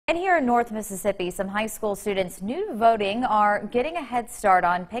And here in North Mississippi, some high school students new to voting are getting a head start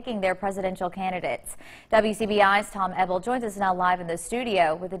on picking their presidential candidates. WCBI's Tom Ebel joins us now live in the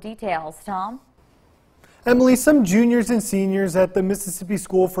studio with the details. Tom? Emily, some juniors and seniors at the Mississippi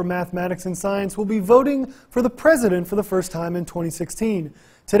School for Mathematics and Science will be voting for the president for the first time in 2016.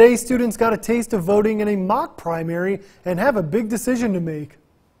 Today, students got a taste of voting in a mock primary and have a big decision to make.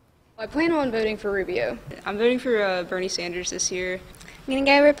 I plan on voting for Rubio. I'm voting for Bernie Sanders this year. I'm going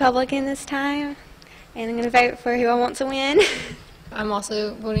to go Republican this time, and I'm going to vote for who I want to win. I'm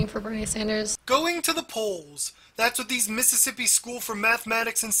also voting for Bernie Sanders. Going to the polls. That's what these Mississippi School for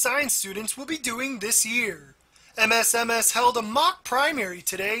Mathematics and Science students will be doing this year. MSMS held a mock primary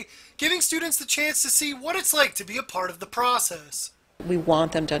today, giving students the chance to see what it's like to be a part of the process. We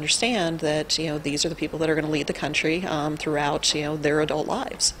want them to understand that, these are the people that are going to lead the country throughout, their adult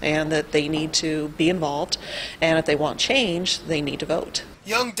lives, and that they need to be involved, and if they want change, they need to vote.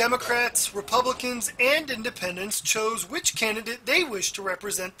 Young Democrats, Republicans, and Independents chose which candidate they wish to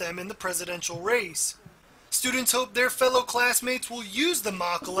represent them in the presidential race. Students hope their fellow classmates will use the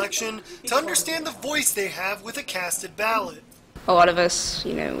mock election to understand the voice they have with a casted ballot. A lot of us,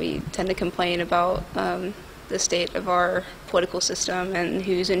 we tend to complain about the state of our political system and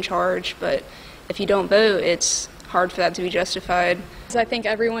who's in charge, but if you don't vote, it's hard for that to be justified. I think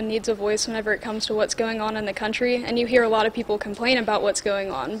everyone needs a voice whenever it comes to what's going on in the country, and you hear a lot of people complain about what's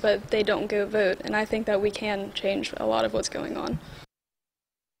going on, but they don't go vote, and I think that we can change a lot of what's going on.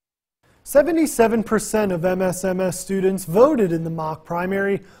 77% of MSMS students voted in the mock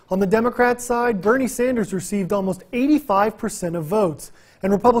primary. On the Democrat side, Bernie Sanders received almost 85% of votes,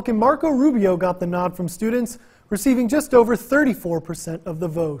 and Republican Marco Rubio got the nod from students, receiving just over 34% of the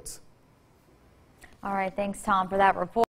votes. All right, thanks, Tom, for that report.